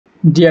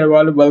Dear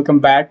world, welcome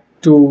back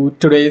to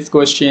today's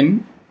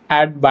question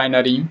at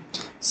binary.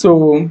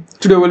 So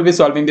today we'll be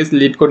solving this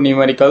LeetCode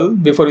numerical.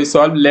 Before we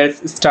solve,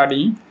 let's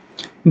study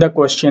the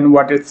question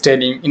what it's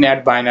telling in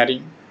at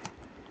binary.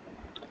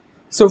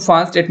 So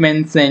first it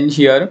mentions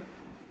here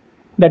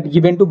that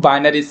given two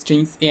binary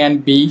strings A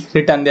and B,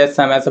 return their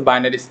sum as a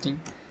binary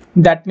string.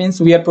 That means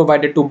we are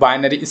provided two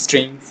binary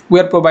strings.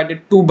 We are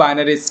provided two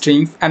binary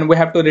strings and we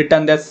have to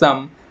return their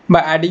sum. By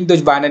adding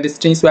those binary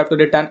strings, we have to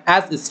return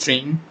as a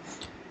string.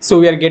 So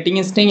we are getting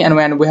a string and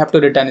when we have to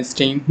return a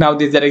string. Now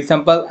this is an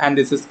example and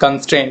this is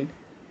constraint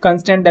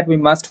that we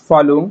must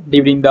follow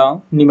during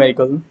the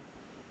numerical.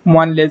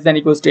 1 less than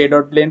equals to a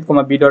dot length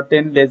comma b dot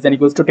 10 less than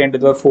equals to 10 to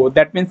the power 4.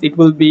 That means it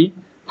will be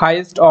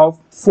highest of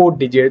 4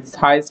 digits.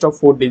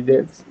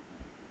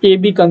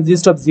 AB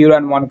consists of 0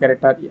 and 1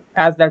 character.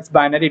 As that's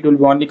binary, it will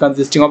be only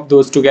consisting of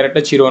those two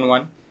characters 0 and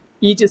 1.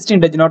 Each string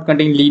does not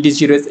contain lead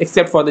zeros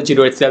except for the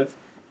 0 itself.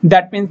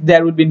 That means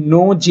there will be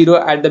no 0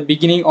 at the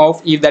beginning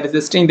of, if that is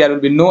a string, there will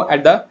be no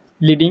at the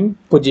leading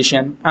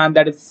position, and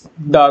that is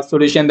the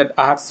solution that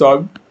I have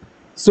solved.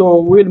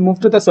 So we will move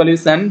to the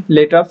solution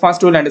later.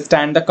 First we will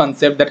understand the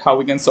concept that how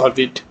we can solve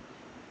it,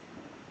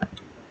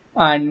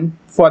 and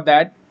for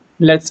that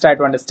let's try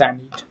to understand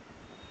it.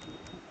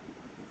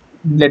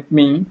 Let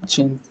me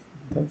change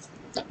this.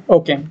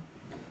 Okay,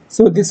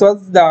 so this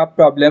was the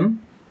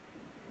problem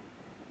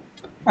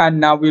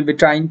and now we'll be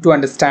trying to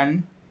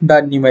understand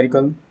the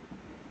numerical.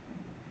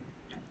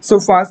 So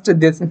first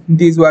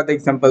these were the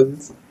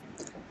examples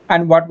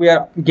and what we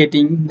are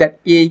getting, that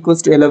a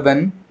equals to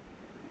 11.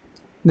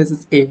 This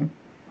is a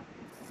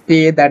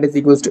that is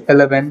equals to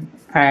 11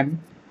 and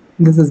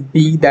this is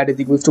b that is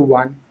equals to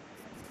 1.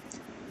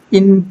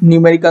 In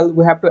numerical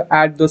we have to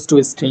add those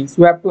two strings.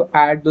 And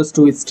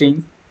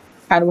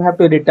we have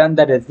to return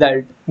the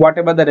result.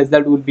 Whatever the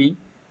result will be,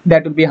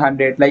 that will be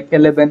 100, like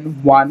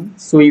 11 1.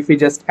 So if we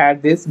just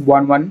add this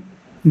 1 1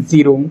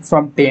 0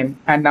 from 10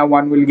 and now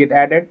 1 will get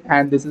added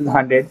and this is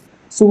 100.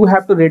 So we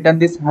have to return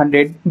this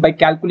 100 by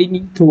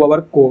calculating through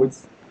our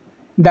codes.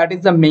 That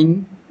is the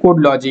main code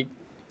logic.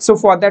 So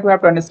for that we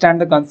have to understand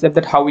the concept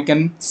that how we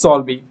can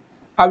solve it.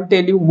 I will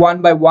tell you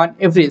one by one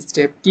every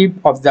step.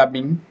 Keep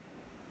observing.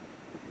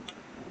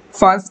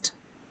 First,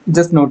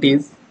 just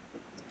notice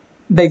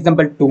the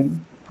example 2.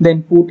 The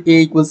input a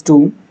equals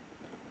to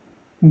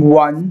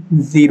 1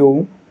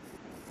 0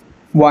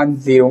 1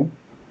 0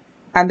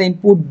 and the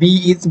input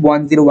b is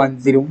 1 0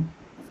 1 0.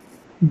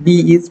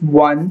 B is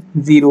 1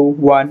 0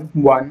 1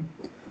 1.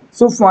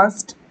 So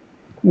first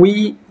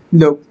we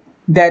look,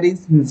 there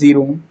is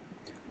 0.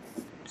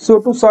 So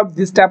to solve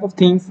this type of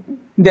things,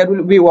 there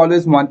will be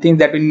always one thing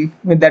that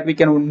we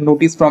can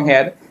notice from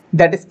here,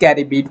 that is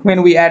carry bit.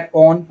 When we add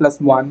on plus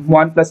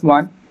 1 plus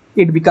 1,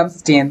 it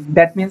becomes 10.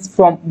 That means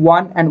from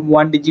 1 and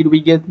 1 digit we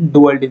get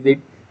dual digit,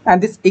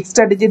 and this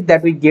extra digit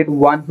that we get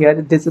 1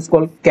 here, this is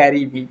called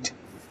carry bit.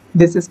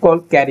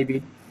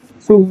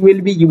 So we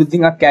will be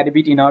using a carry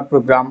bit in our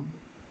program.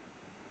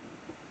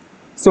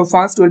 So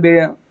first we'll be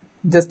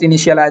just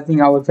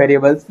initializing our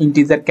variables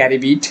integer carry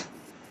bit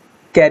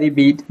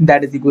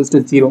that is equals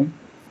to 0.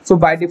 So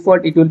by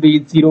default it will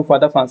be 0 for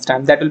the first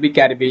time. That will be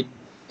carry bit.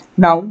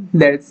 Now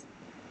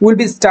we'll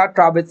be start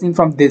traversing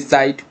from this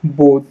side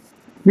both,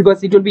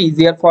 because it will be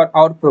easier for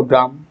our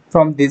program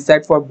from this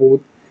side for both,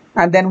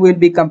 and then we'll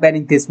be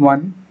comparing this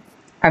one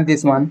and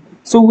this one.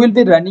 So we'll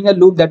be running a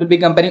loop that will be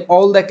comparing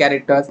all the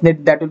characters,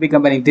 that will be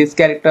comparing this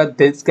character,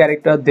 this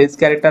character, this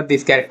character,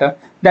 this character.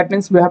 That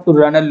means we have to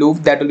run a loop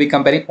that will be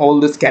comparing all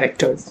those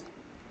characters,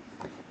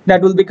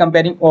 and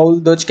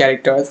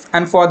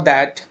for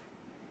that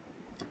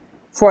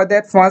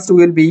first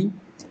we will be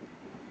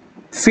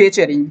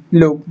featuring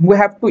loop. We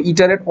have to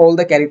iterate all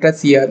the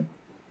characters here.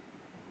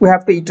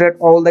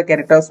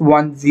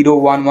 1 0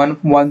 1 1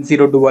 1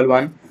 0 1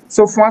 1.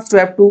 So first we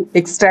have to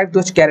extract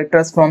those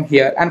characters from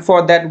here, and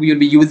for that we will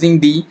be using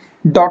the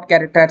dot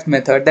characters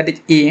method, that is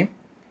a,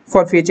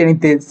 for featuring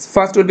this.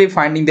 First we'll be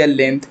finding their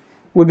length.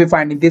 We'll be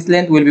finding this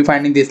length.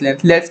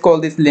 Let's call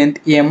this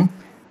length m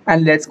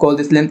and let's call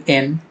this length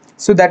n.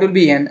 So that will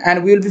be n,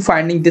 and we will be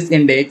finding this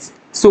index.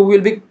 So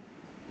we'll be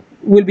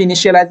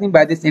initializing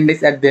by this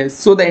index at this.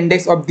 So the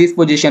index of this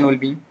position will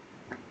be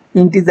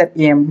integer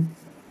m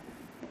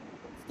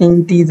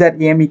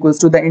equals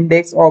to the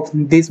index of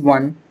this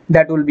one,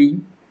 that will be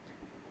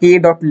a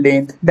dot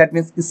length. That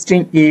means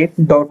string a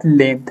dot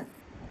length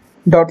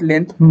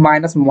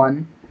minus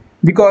 1,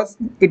 because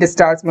it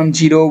starts from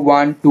 0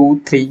 1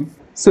 2 3.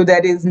 So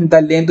that is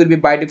the length will be,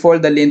 by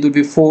default the length will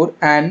be 4,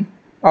 and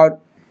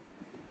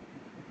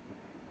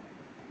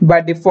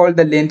by default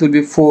the length will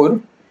be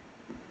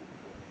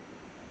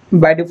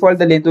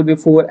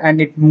 4 and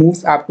it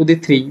moves up to the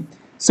 3.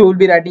 So we'll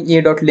be writing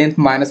a dot length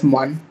minus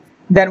 1.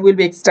 Then we'll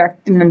be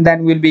extracting, and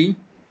then we'll be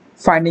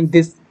finding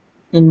this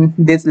in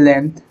this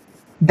length,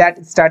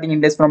 that starting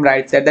index from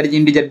right side, that is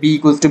integer b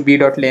equals to b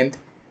dot length.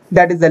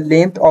 That is the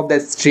length of the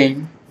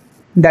string.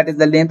 And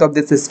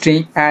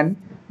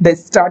the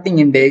starting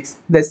index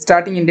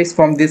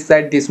from this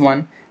side, this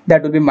one,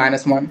 that will be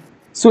minus 1.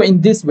 So in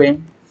this way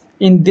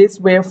In this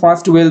way,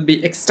 first we'll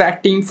be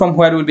extracting from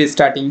where we'll be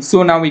starting.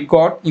 So now we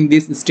got in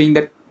this string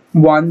that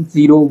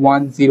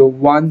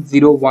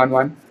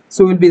 10101011.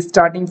 So we'll be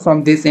starting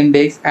from this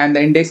index, and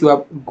the index we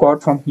have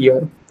got from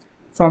here.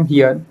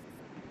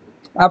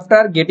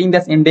 After getting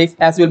this index,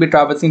 as we'll be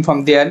traversing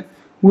from there,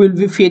 we'll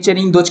be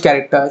featuring those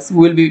characters.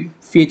 We'll be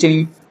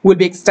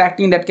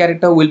extracting that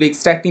character, we'll be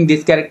extracting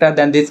this character,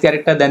 then this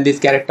character, then this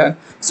character.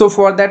 So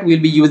for that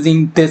we'll be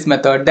using this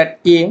method, that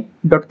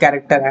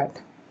a.character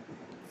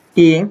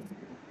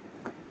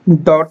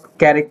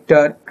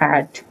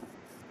add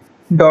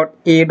dot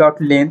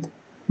a.length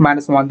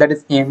 -1, that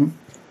is m.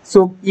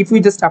 So if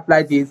we just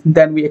apply this,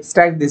 then we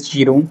extract this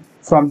 0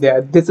 from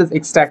there. This is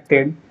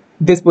extracted,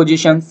 this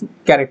position's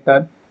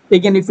character.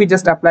 Again, if we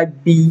just apply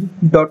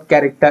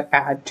b.character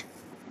add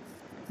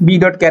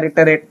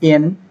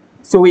n,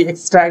 so we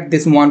extract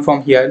this 1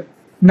 from here.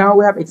 Now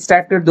we have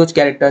extracted those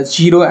characters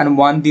 0 and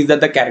 1. These are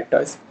the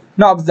characters.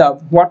 Now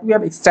observe what we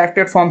have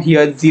extracted from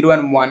here, 0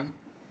 and 1.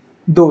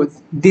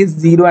 These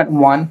 0 and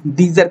 1,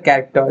 these are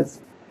characters.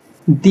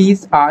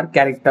 These are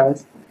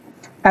characters,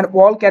 and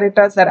all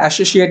characters are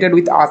associated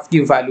with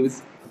ASCII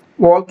values.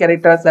 All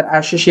characters are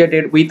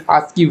associated with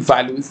ASCII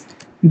values.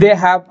 They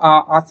have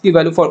ASCII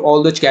value for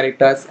all those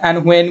characters,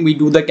 and when we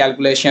do the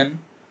calculation,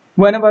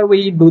 whenever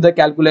we do the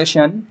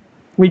calculation,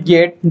 we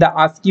get the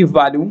ASCII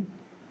value.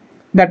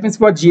 That means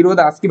for 0,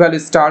 the ASCII value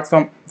starts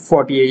from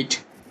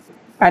 48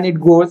 and it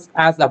goes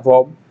as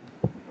above.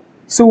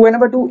 So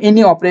whenever do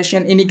any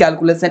operation, any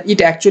calculation,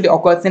 it actually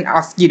occurs in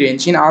ASCII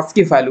range, in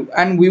ASCII value,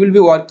 and we will be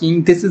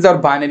working, this is our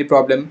binary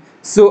problem.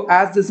 So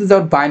as this is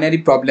our binary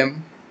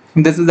problem,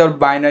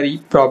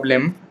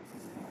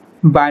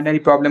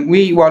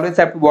 we always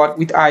have to work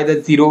with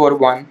either 0 or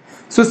 1.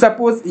 So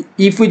suppose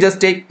if we just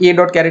take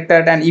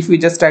a.character and if we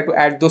just try to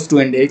add those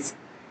two index,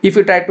 if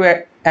we try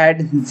to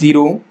add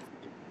 0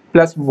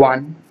 plus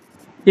 1,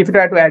 if you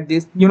try to add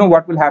this, you know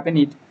what will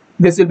happen?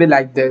 This will be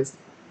like this.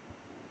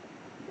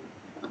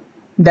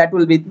 That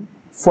will be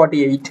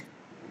 48.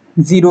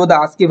 0, the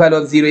ASCII value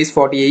of 0 is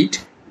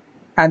 48,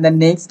 and the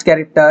next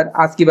character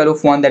ASCII value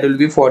of 1, that will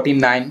be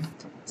 49.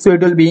 So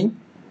it will be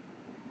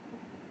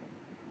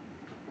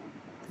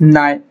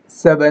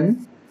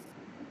 97.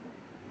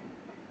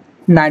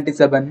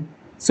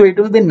 So it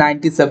will be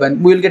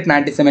 97. We will get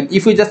 97.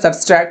 If we just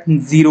subtract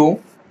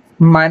 0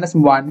 minus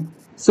 1,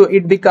 so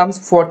it becomes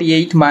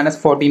 48 minus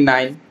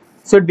 49.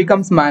 So it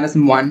becomes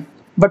 -1.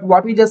 But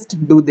what we just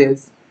do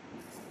this,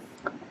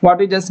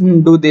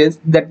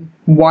 that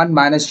 1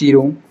 minus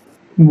 0,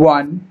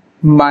 1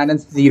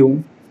 minus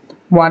 0,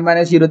 1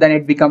 minus 0, then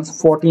it becomes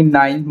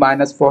 49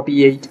 minus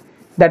 48.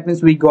 That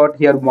means we got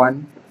here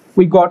 1.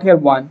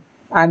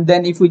 And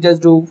then if we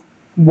just do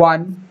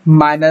 1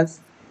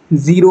 minus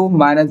 0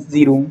 minus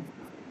 0,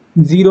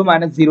 0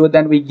 minus 0,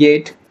 then we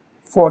get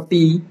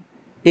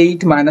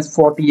 48 minus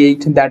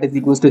 48, that is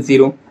equals to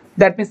 0.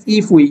 That means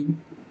if we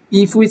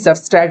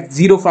subtract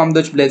 0 from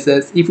those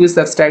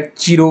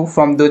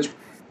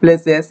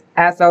places,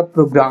 as our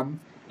program,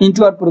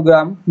 into our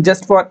program,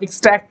 just for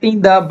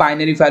extracting the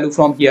binary value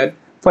from here,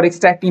 for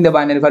extracting the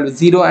binary value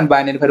 0 and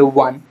binary value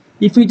 1,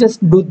 if we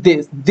just do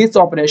this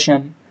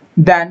operation,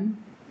 then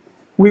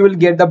we will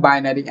get the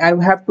binary, and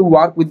we have to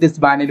work with these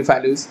binary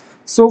values.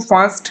 So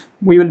first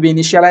we will be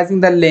initializing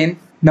the length,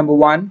 number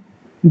 1,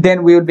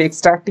 then we will be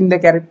extracting the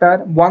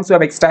character. Once we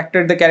have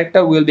extracted the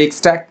character, we will be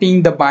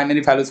extracting the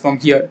binary values from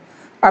here.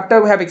 After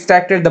we have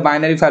extracted the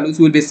binary values,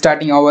 we will be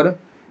starting our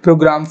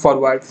program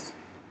forwards.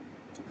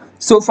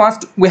 So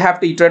first we have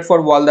to iterate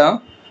for all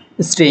the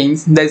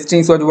strings. The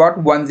strings was what?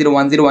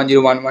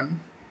 10101011,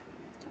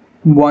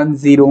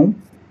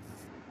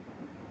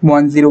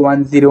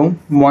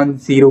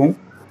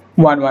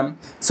 10101011.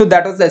 So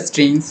that was the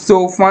string.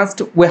 So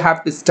first we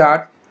have to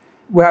start,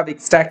 we have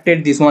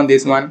extracted this one.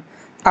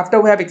 After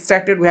we have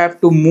extracted, we have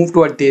to move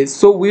toward this.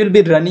 So we will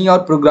be running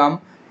our program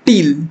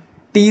till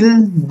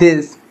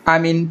this, I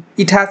mean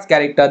it has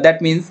character.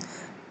 That means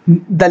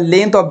the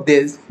length of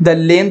this, the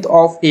length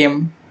of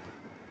m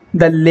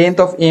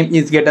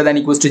is greater than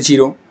equals to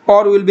 0,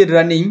 or we will be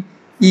running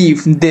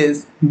if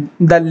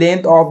the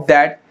length of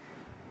that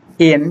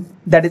n,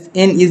 that is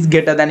n, is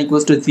greater than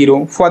equals to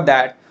 0 for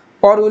that,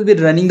 or we will be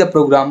running the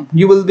program.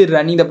 You will be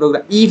running the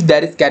program if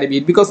there is carry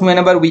bit, because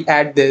whenever we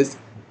add this,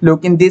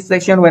 look in this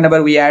section,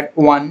 whenever we add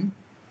 1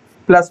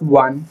 plus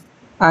 1,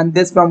 and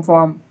this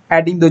from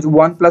adding those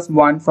 1 plus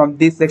 1 from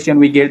this section,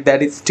 we get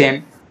that is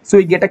 10. So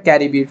we get a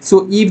carry bit.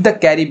 So if the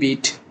carry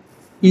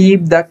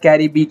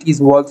bit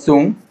is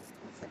also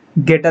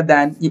greater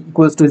than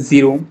equals to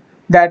 0,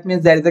 that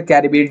means there is a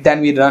carry bit,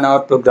 then we run our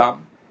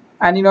program.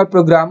 And in our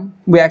program,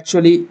 we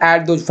actually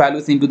add those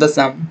values into the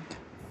sum.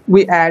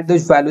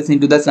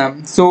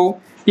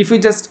 So if we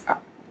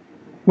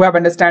have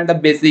understand the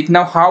basic,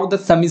 now how the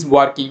sum is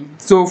working.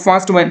 So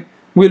first when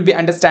we will be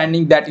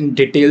understanding that in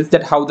details,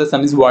 that how the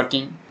sum is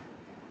working.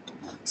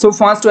 So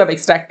first we have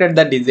extracted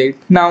the digit.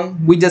 Now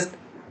we just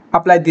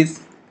apply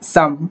this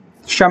sum.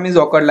 Sum is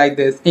occurred like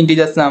this,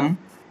 integer sum,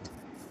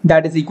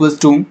 that is equals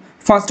to,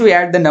 first we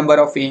add the number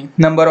of a,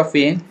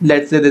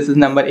 let's say this is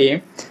number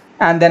a,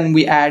 and then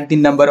we add the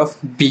number of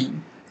b,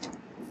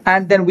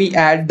 and then we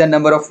add the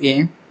number of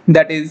a,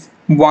 that is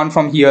 1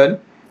 from here,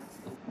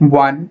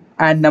 1,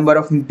 and number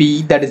of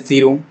b, that is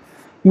 0.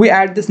 We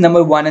add this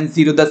number 1 and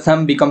 0, the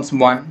sum becomes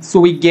 1, so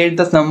we get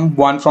the sum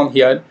 1 from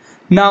here.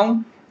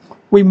 Now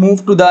we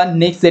move to the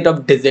next set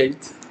of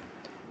digits.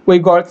 We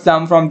got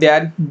sum from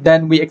there,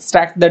 then we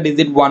extract the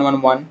digit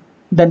 111.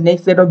 The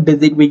next set of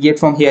digit we get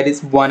from here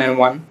is 1 and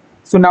 1.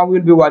 So now we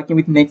will be working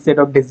with next set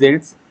of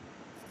digits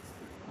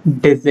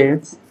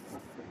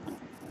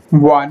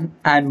 1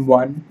 and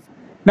 1.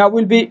 Now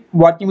we'll be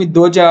working with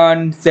those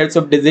sets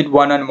of digit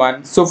 1 and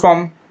 1. So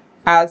from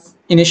as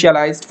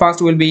initialized,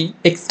 first we'll be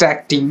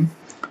extracting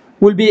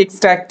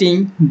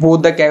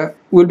both the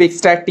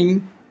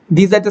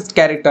these are just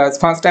characters,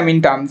 first time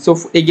in terms. So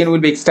again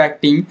we'll be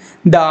extracting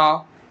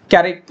the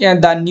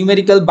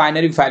numerical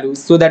binary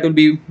values, so that will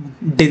be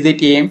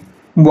digit a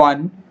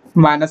 1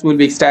 minus, will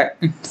be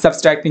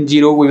subtracting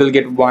 0, we will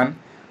get 1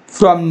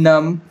 from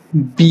num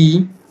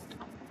b,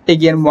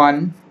 again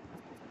 1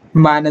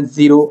 minus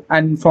 0,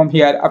 and from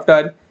here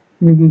after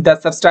the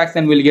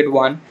subtraction we'll get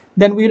 1.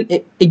 Then we'll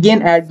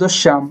again add the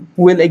sum,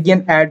 we'll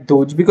again add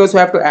those because we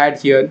have to add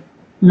here.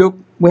 Look,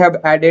 we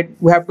have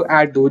to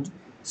add those.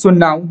 So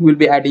now we'll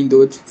be adding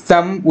those.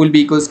 Sum will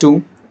be equals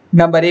to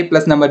number a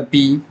plus number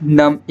b,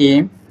 num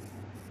a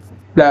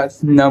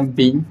plus num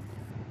b.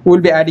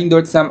 We'll be adding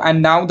those sum,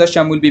 and now the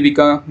sum will be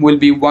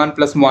 1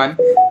 plus 1,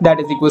 that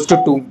is equals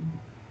to 2.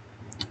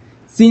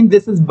 Since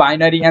this is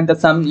binary and the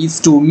sum is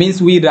 2,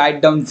 means we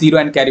write down 0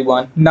 and carry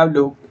 1. Now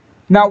look,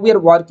 now we are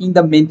working,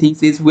 the main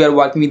things is we are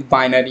working with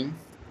binary.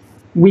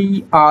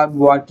 We are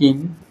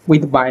working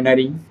with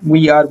binary,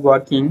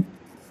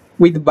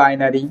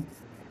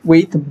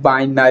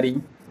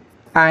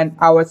 and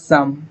our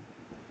sum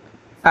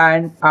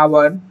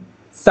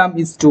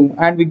is 2,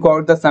 and we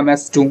got the sum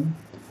as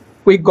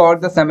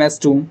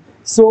 2.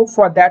 So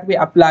for that we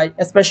apply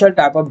a special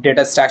type of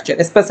data structure,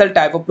 a special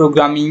type of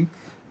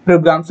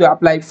programs we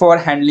apply for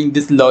handling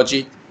this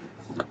logic.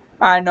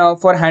 And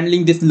for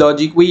handling this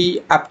logic,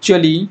 we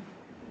actually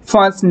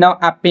first now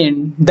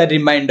append the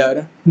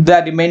remainder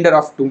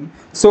of 2.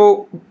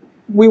 So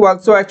we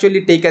also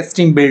actually take a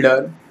string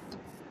builder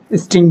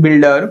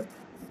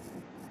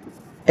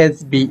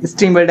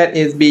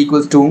SB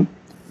equals to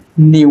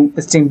new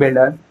string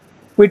builder.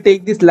 We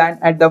take this line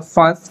at the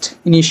first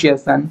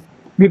initiation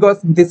because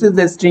this is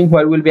the string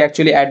where we'll be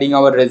actually adding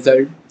our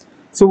result.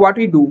 So what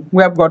we do,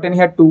 we have gotten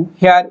here 2,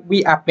 here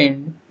we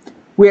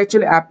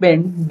actually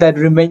append the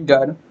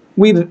remainder.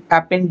 We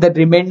append the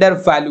remainder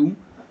value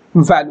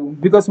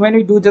because when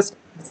we do, just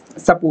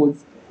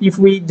suppose if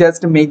we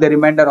just make the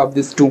remainder of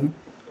this 2,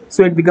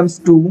 so it becomes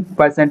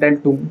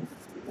 2%L2,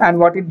 and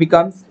what it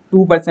becomes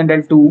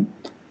 2%L2,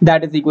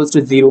 that is equals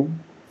to 0.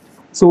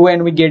 So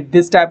when we get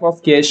this type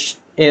of case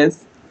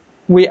is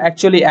we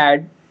actually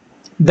add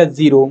the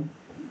 0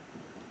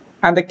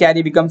 and the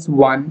carry becomes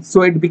 1,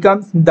 so it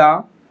becomes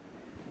the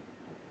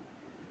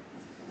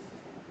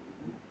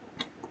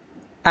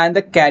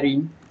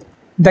carry.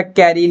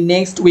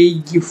 Next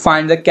we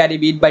find the carry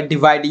bit by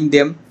dividing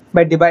the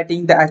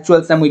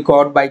actual sum we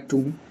got by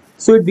 2,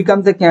 so it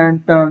becomes the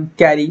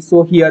carry.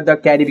 So here the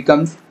carry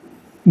becomes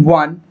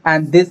 1,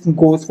 and this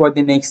goes for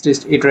the next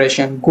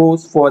iteration, This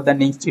goes for the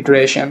next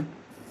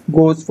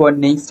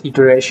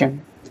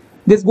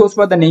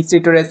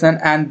iteration,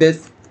 and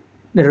this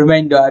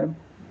remainder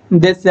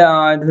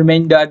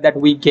that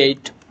we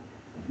get,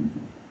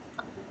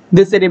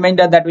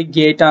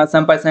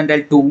 some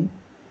 %L2,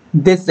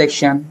 this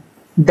section,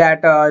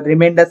 that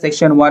remainder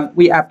section 1,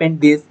 we append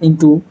this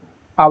into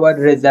our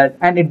result,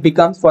 and it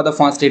becomes for the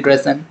first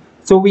iteration.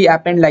 So we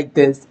append like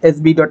this,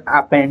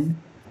 sb.append.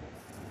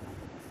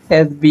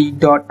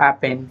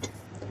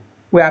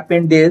 We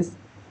append this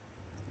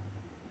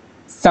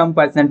some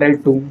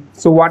 %L2.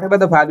 So whatever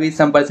the value is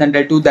some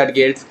 %L2 that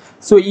gets.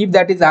 So if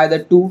that is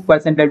either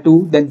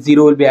 2%L2, then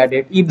 0 will be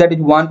added. If that is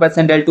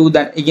 1%L2,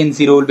 then again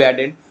 0 will be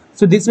added.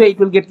 So this way it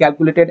will get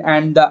calculated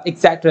and the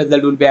exact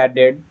result will be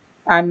added.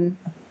 And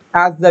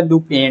as the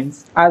loop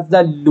ends, all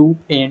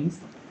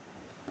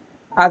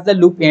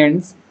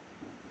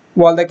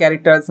the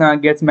characters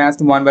gets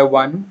matched one by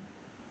one.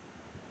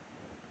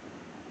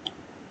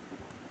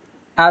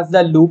 As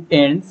the loop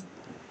ends,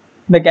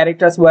 the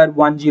characters were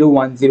 1 0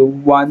 1 0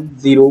 1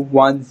 0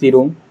 1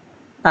 0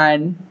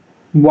 and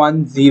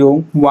 1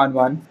 0 1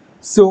 1.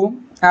 So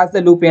as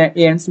the loop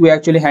ends, we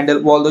actually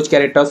handle all those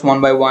characters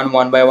one by one.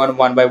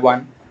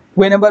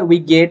 Whenever we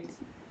get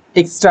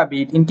extra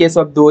bit, in case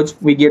of those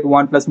we get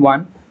 1 plus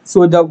 1,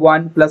 so the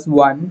 1 plus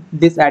 1,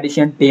 this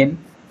addition 10,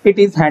 it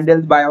is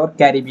handled by our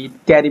carry bit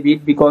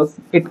because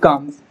it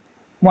comes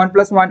 1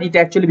 plus 1, it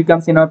actually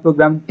becomes in our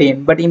program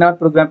 10, but in our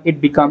program it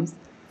becomes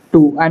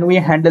 2, and we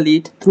handle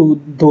it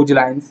through those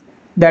lines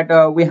that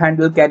we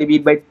handle carry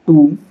bit by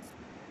 2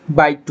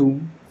 by 2,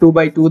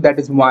 that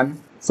is 1.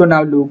 So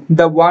now look,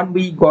 the one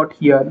we got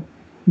here,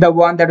 the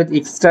one that is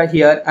extra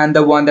here and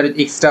the one that is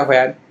extra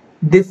here,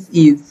 this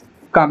is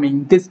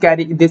coming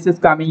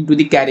into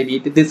the carry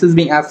bit. This is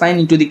being assigned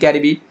into the carry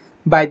bit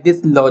by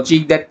this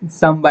logic that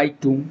sum by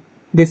 2.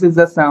 This is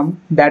the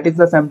sum, that is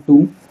the sum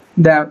 2.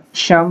 The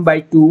sum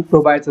by 2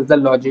 provides us the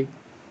logic,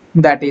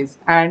 that is,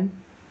 and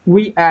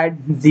we add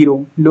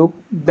 0. Look,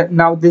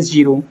 now this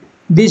 0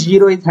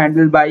 is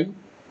handled by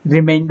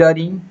remainder,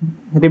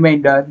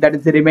 that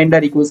is the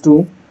remainder equals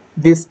to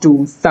this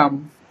 2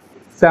 sum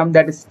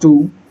that is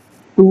 2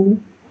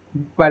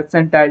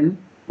 percentile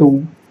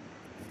 2,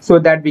 so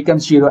that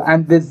becomes 0,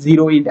 and this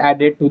 0 is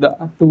added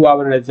to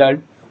our result.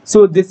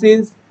 So this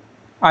is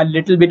a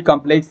little bit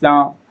complex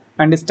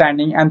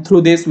understanding, and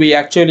through this we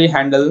actually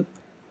handle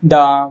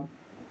the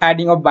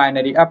adding of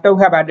binary. After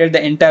we have added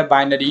the entire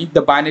binary,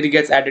 the binary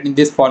gets added in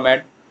this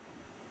format.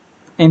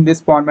 In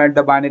this format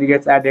the binary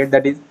gets added,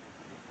 that is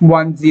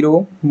 1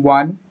 0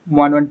 1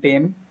 1 1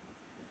 10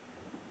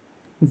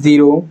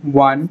 0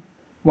 1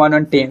 1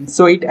 on 10.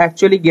 So it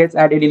actually gets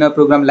added in a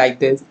program like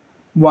this: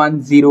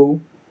 1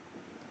 0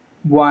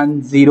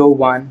 1 0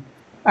 1,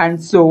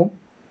 and so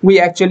we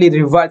actually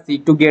reverse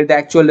it to get the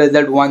actual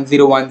result 1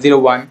 0 1 0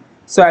 1.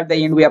 So at the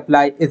end we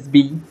apply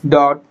sb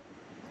dot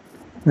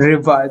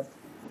reverse,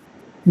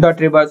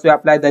 we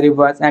apply the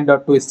reverse and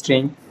dot to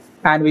string,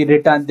 and we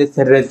return this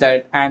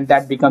result, and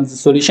that becomes the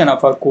solution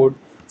of our code.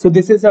 So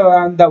this is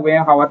the way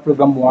how our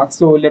program works.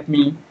 So let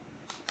me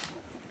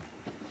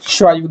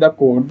show you the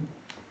code.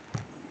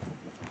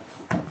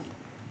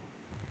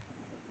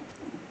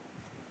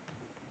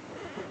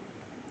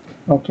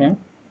 Okay.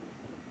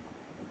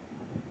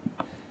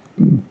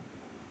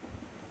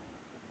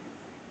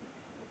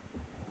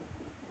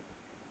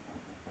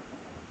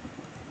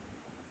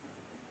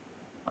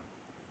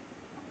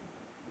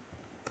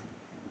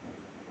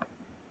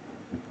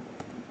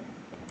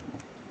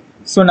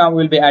 So now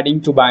we'll be adding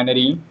two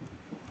binary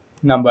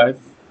numbers.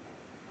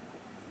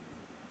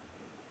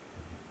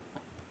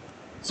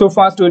 So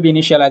first we'll be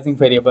initializing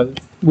variables.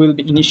 We'll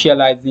be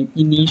initializing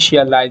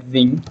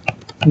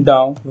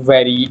the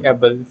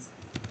variables.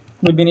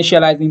 We'll be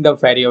initializing the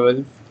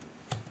variables.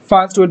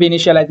 First we'll be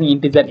initializing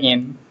integer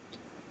n.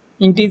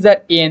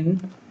 Integer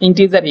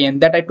n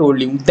that I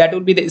told you, that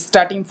will be the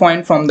starting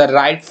point from the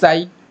right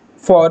side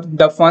for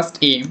the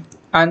first a,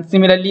 and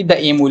similarly the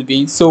m will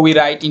be. So we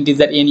write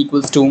integer n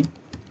equals to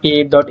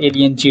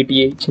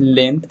a.length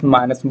length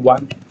minus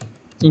 1.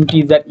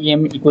 Integer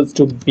m equals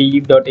to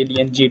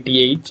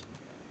b.length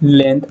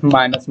length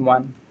minus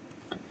 1.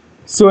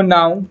 So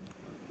now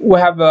we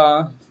have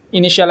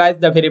initialized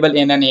the variable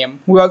n and m.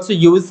 We also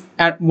use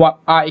an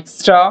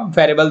extra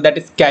variable, that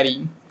is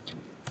carry,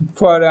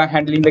 for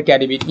handling the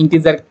carry bit.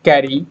 Integer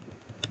carry,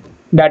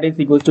 that is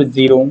equals to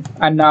 0.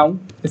 And now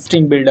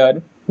string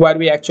builder, where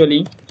we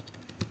actually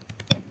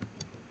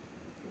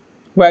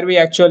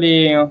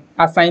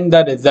assign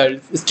the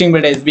results. String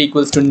builder is b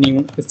equals to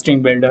new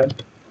string builder.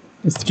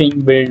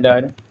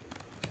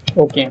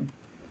 Okay.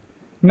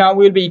 Now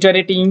we will be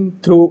iterating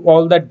through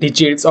all the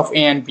digits of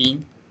a and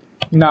b.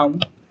 Now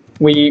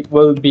we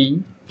will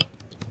be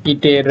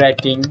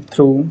iterating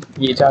through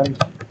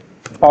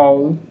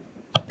all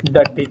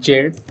the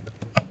digits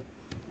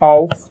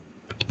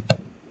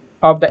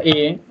of the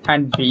a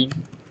and b.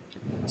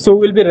 So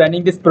we'll be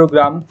running this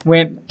program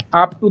when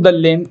up to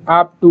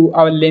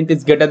our length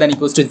is greater than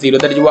equals to 0.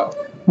 That is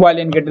while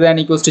n greater than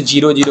equals to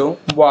 0 0,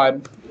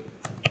 while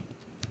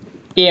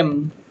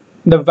m,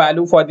 the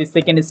value for the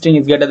second string,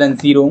 is greater than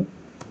 0,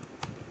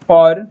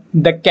 or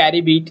the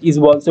carry bit is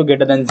also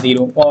greater than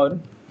 0, or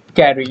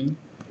carry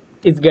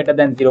is greater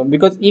than 0,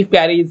 because if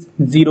carry is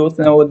 0,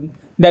 so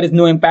there is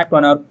no impact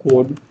on our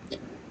code.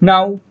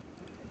 Now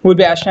we'll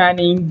be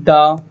assigning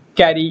the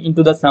carry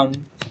into the sum,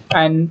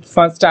 and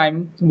first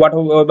time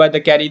whatever the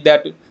carry,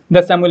 that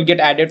the sum will get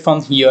added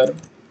from here.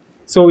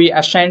 So we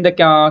assign the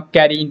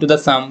carry into the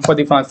sum for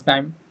the first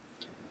time.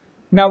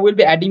 Now we'll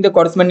be adding the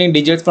corresponding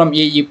digits from a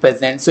if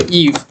present. So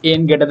if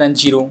n greater than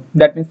 0,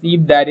 that means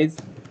if that is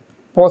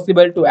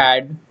possible to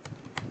add,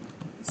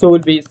 so we'll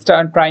be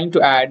trying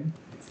to add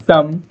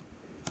sum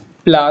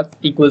plus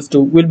equals to,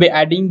 we'll be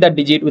adding the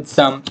digit with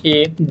sum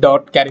a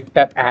dot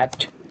character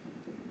at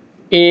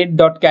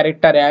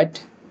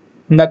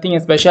nothing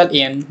special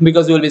n,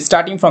 because we'll be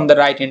starting from the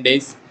right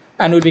index,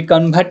 and we'll be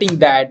converting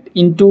that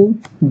into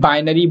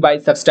binary by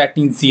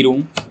subtracting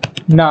 0.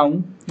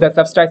 Now the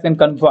subtraction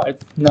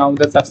converts.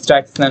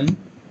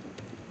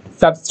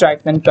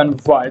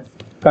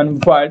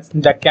 Converts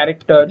the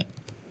character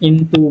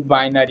into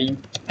binary.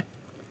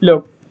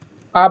 Look,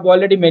 I've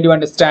already made you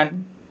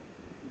understand.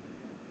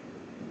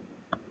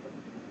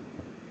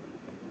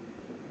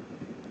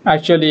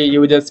 Actually,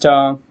 you just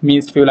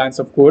missed few lines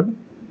of code.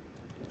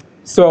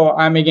 So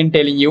I'm again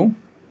telling you.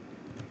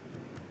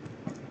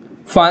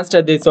 First,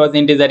 this was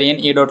integer n,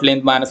 a dot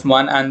length minus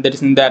 1, and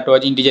that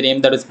was integer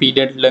m, that was b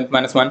dot length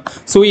minus 1.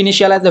 So we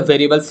initialize the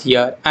variables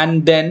here,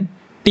 and then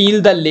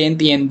till the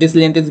length n, this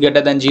length is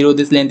greater than 0,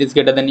 this length is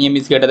greater than m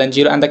is greater than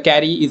 0, and the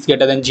carry is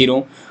greater than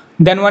 0.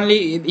 Then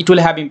only it will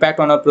have impact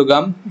on our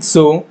program.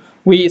 So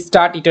we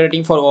start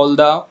iterating for all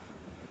the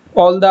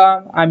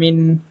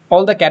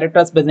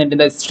characters present in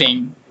the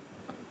string.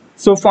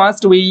 So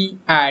first we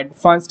add,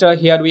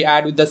 here we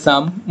add with the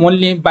sum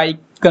only by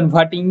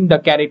converting the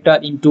character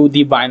into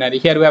the binary.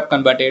 Here we have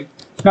converted.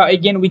 Now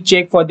again we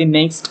check for the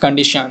next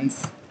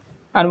conditions,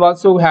 and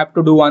also we have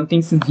to do one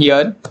thing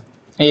here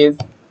is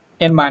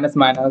n minus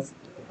minus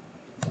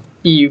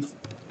if.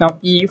 Now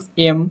if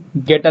m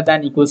greater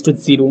than equals to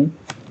 0,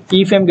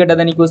 if m greater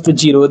than equals to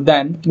 0,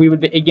 then we will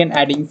be again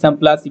adding some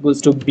plus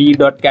equals to b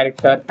dot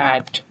character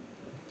at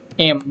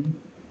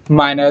m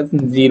minus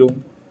 0.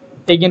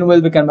 Again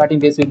we'll be converting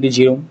this with the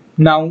 0.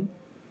 Now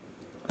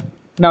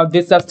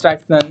this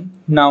subtraction,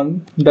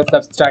 the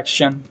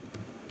subtraction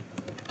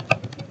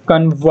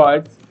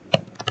converts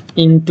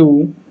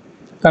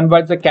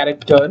the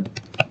character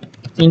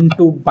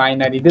into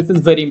binary. This is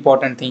very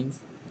important things.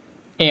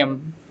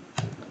 M.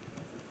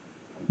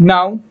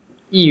 Now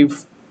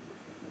if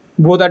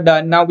both are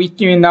done, now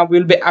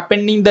we'll be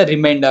appending the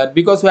remainder,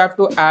 because we have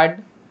to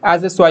add,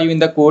 as I saw you in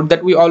the code,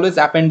 that we always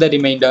append the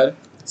remainder.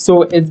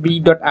 So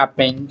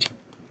sb.append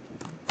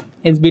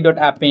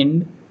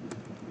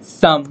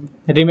sum,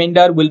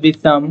 remainder will be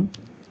sum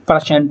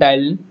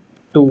percentile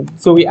 2.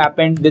 So we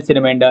append this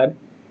remainder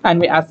and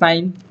we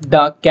assign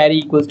the carry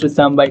equals to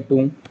sum by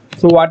 2.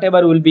 So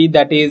whatever will be,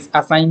 that is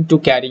assigned to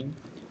carry.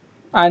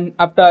 And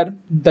after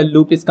the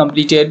loop is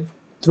completed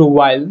through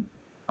while,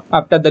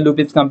 after the loop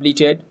is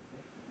completed,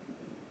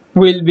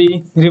 we'll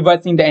be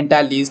reversing the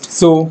entire list.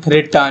 So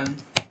return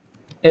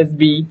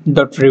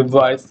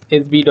sb.reverse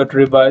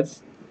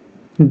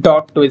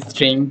dot to a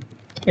string.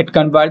 It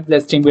converts the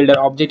string builder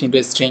object into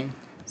a string.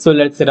 So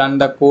let's run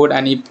the code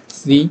and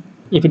see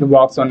if it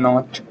works or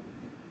not.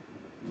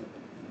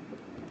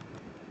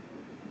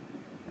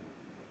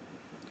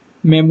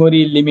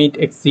 Memory limit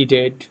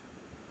exceeded.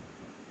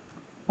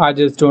 I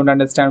just don't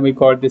understand we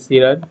got this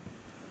error.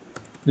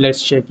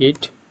 Let's check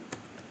it.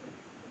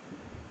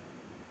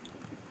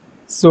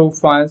 So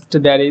first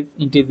there is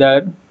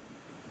integer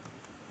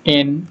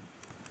in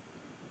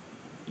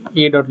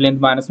a dot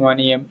length minus 1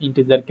 em,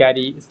 integer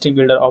carry, string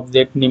builder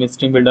object, name is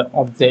string builder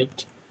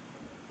object,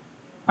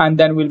 and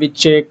then we'll be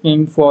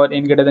checking for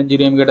n greater than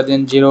 0, m greater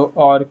than 0,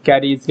 or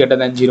carry is greater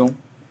than 0,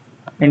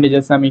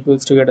 integer sum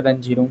equals to greater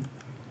than 0.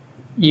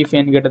 If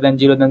n greater than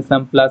 0, then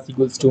sum plus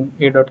equals to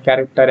a dot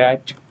character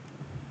at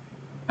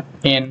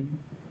n,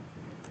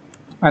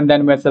 and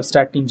then we're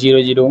subtracting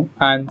 0 0.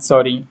 And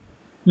sorry,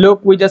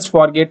 look, we just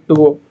forget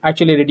to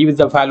actually reduce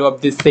the value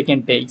of this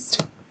second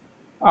text.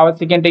 Our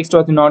second text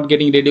was not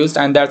getting reduced,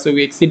 and that's why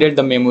we exceeded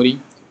the memory.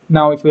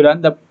 Now if we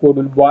run, the code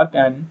will work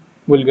and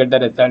we'll get the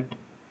result.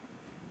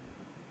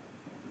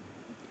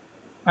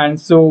 And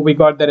so we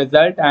got the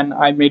result, and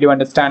I made you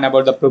understand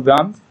about the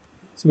programs.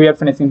 So we are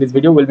finishing this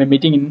video. We'll be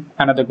meeting in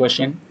another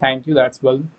question. Thank you. That's well.